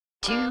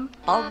To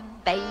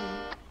Bombay,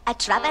 a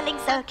travelling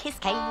circus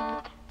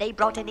came. They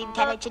brought an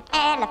intelligent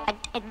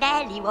elephant, and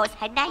Nellie was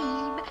her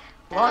name.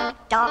 One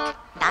dark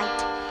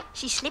night,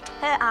 she slipped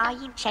her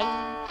iron chain,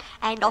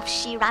 and off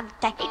she ran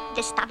to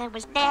Hindustan and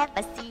was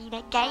never seen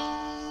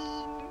again.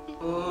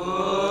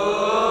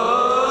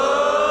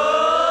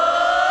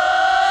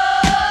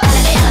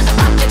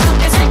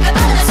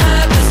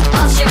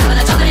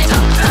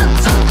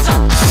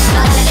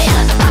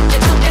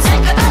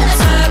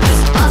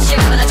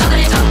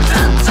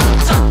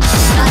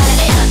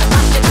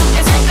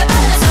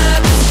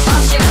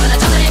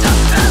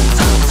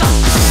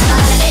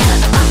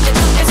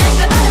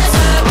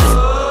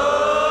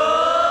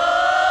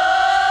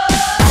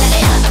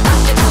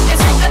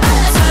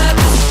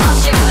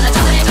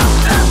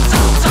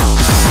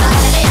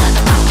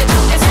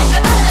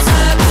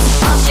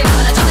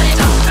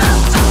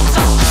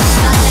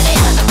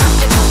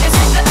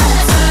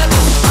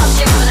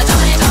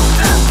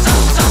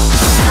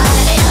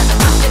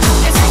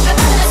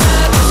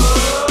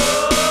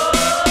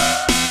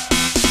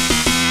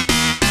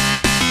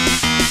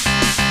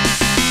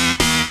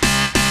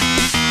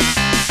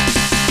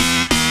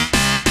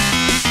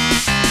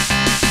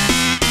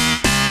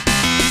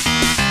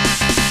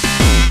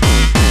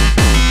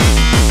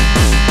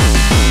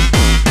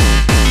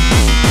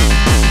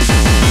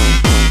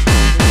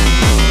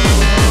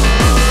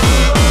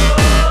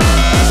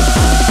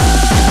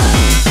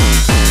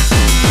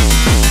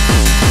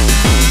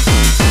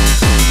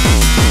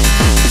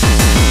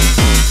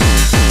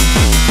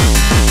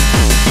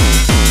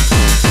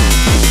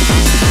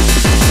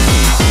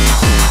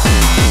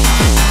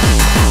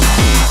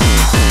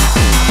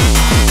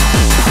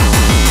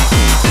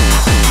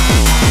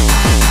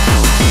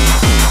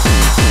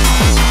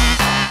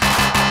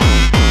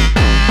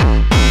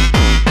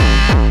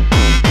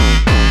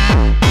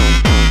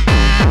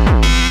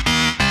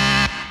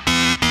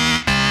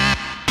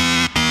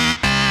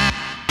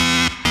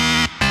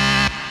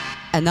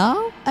 And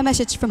now, a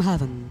message from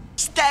heaven.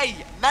 Stay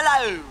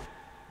mellow!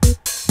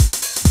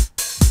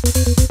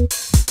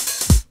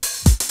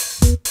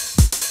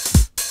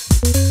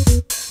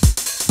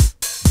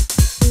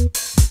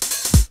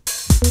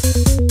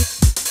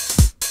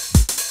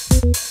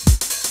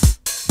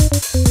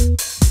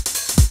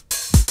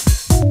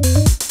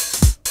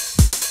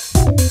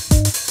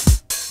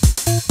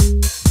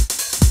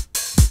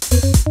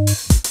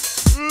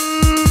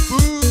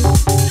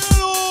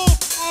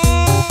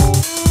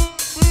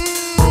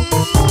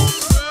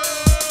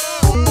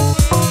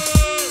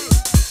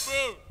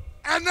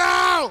 And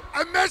now,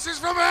 a message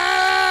from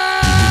hell!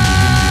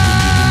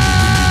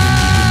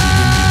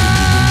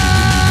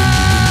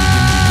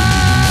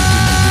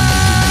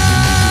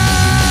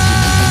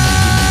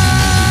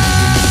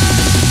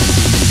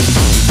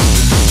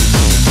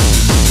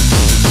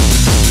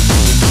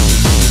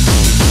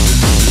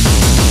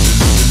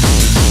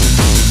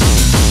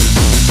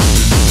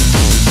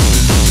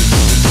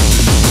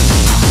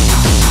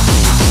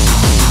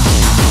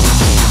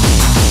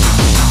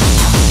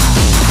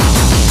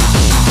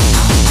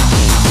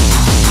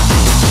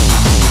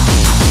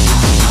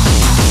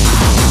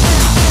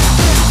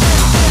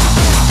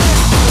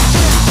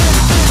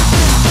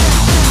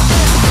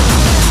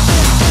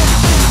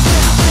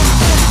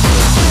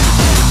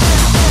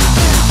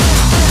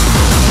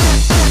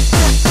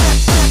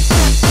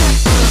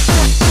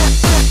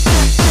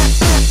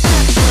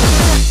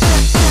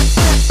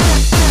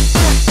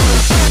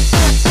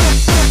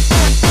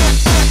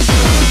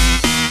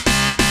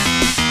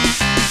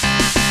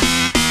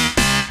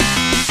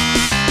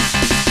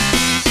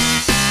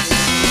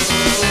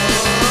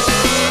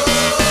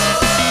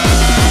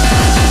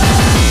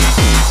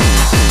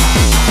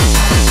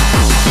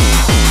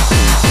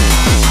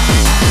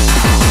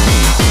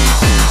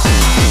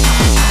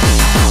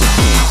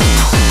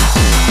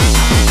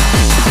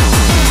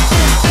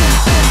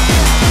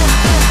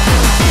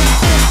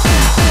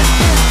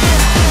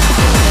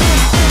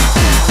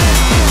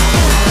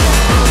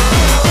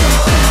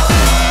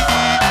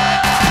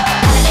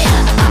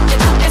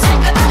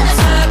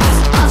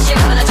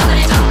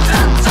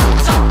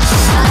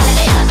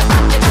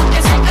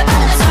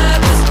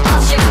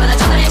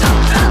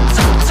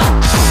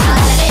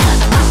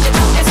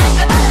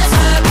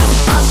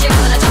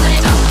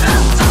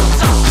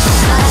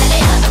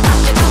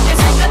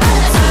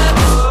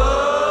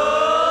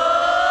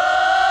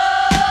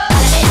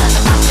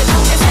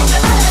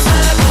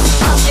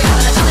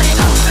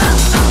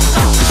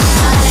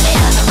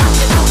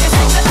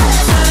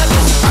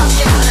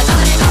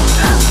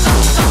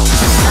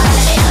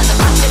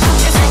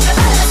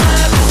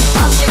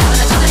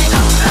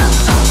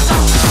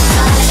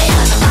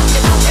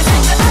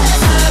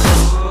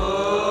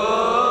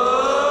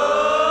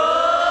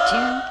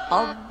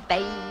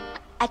 Bombay,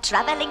 a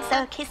travelling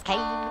circus came.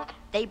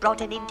 They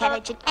brought an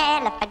intelligent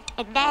elephant,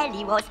 and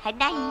Nellie was her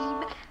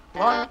name.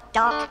 One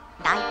dark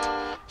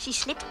night, she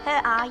slipped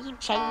her iron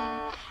chain,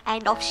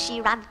 and off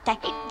she ran to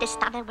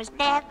Hindustan and was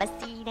never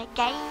seen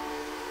again.